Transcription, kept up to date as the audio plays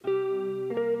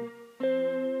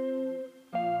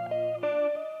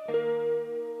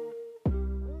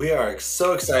We are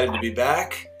so excited to be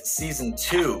back. Season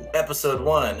 2, Episode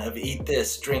 1 of Eat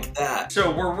This, Drink That. So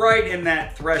we're right in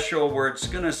that threshold where it's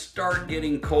gonna start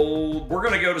getting cold. We're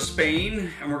gonna go to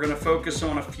Spain and we're gonna focus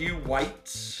on a few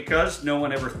whites because no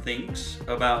one ever thinks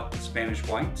about Spanish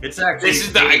whites. It's actually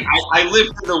I live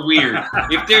for the weird.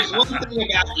 If there's one thing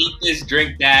about Eat This,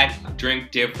 Drink That, drink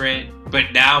different,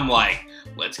 but now I'm like,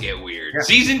 let's get weird. Yeah.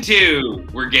 Season 2,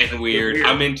 we're getting weird.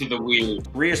 I'm into the weird.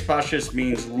 Rias Baixas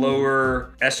means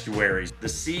lower estuaries. The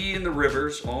sea and the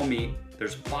rivers all meet.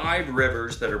 There's 5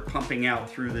 rivers that are pumping out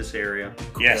through this area.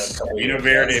 Yes, Vino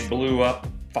Verde blew up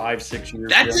 5-6 years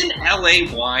That's ago. an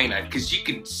LA wine, because you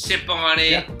can sip on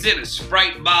it. Yeah. It's in a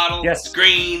Sprite bottle. Yes. It's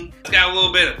green. It's got a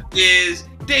little bit of fizz.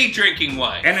 Day drinking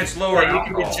wine. And it's lower You can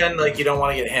alcohol. pretend like you don't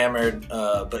want to get hammered,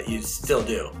 but you still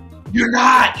do. You're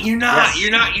not. You're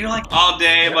Yes. like all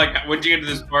day. I'm like, when'd you get to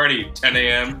this party? 10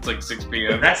 a.m. It's like 6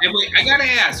 p.m. That's- And wait, I gotta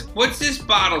ask, what's this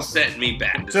bottle setting me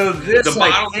back? So this, The I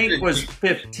bottle's think, been- was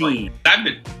 15. I've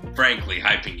been frankly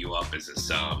hyping you up as a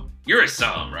somm. You're a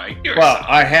somm, right? You're a Well, somm.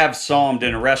 I have sommed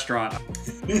in a restaurant.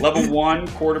 Level 1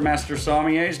 quartermaster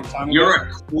sommeliers. You're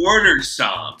a quarter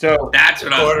somm. So That's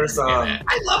what Quarter I'm somm. at.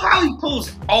 I love how he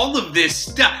pulls all of this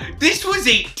stuff. This was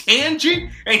a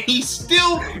tangent, and he's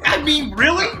still. I mean,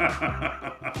 really?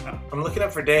 I'm looking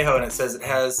up for Dejo and it says it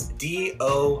has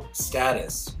DO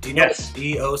status. Do you know Yes. what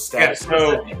DO yeah, status?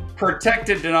 so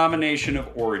protected denomination of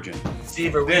origin.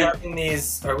 Steve, are we Then- having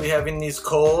these? Are we having these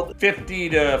cold? 50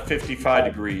 to 55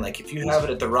 degrees. Like if you have it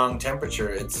at the wrong temperature,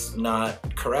 it's not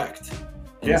correct.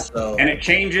 And Yeah. So, And it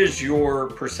changes your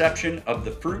perception of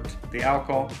the fruit, the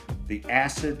alcohol, the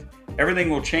acid. Everything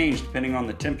will change depending on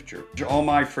the temperature. All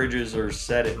my fridges are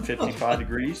set at 55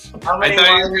 degrees. how I many thought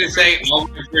you were wine going to say all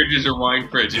my fridges are wine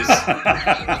fridges.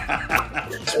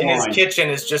 in his Wine. kitchen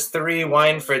is just 3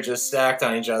 wine fridges stacked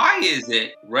on each other. Why is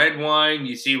it red wine,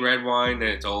 you see red wine and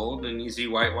it's old, and you see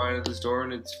white wine at the store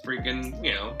and it's freaking,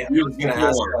 I was gonna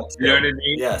ask poor. that too. You know what I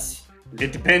mean? Yes.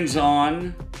 It depends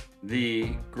on the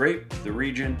grape, the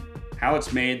region, how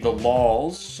it's made, the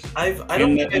laws. I In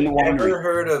don't the- think in the I've winery. ever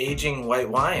heard of aging white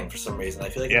wine for some reason. I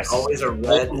feel like Yes. it's always a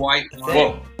Red red. white wine.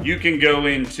 Well, you can go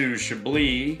into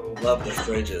Chablis. Love the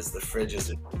fridges. The fridges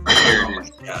are. Here it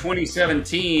is. Yeah.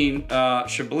 2017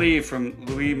 Chablis from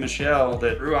Louis Michel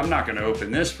that I'm not going to open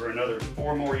this for another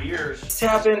 4 more years. Let's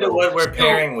tap into what we're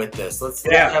pairing with this. Let's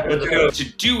Yeah, tap into let's the go.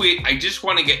 To do it, I just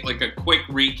want to get like a quick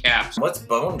recap. What's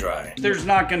bone dry? There's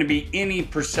not going to be any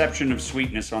perception of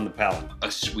sweetness on the palate. A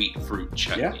sweet fruit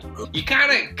chutney. Yeah. You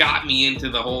kind of got me into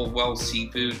the whole, well,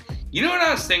 seafood. You know what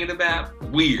I was thinking about?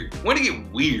 Weird. I want to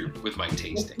get weird with my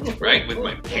tasting, right? With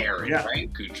my pairing, Yeah. right?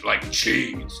 Like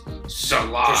cheese,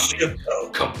 salami,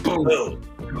 Prosciutto. kaboom,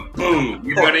 Boom. kaboom.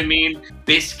 You know what I mean?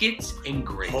 Biscuits and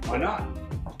gravy. Why not?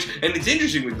 And it's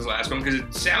interesting with this last one because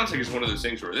it sounds like it's one of those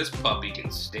things where this puppy can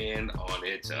stand on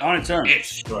its own. On its own.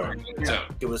 It's Sure. on its own.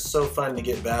 It was so fun to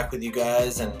get back with you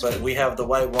guys, but we have the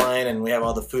white wine and we have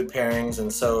all the food pairings,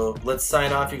 and so let's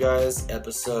sign off, you guys.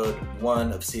 Episode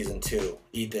 1 of Season 2.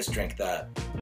 Eat This, Drink That.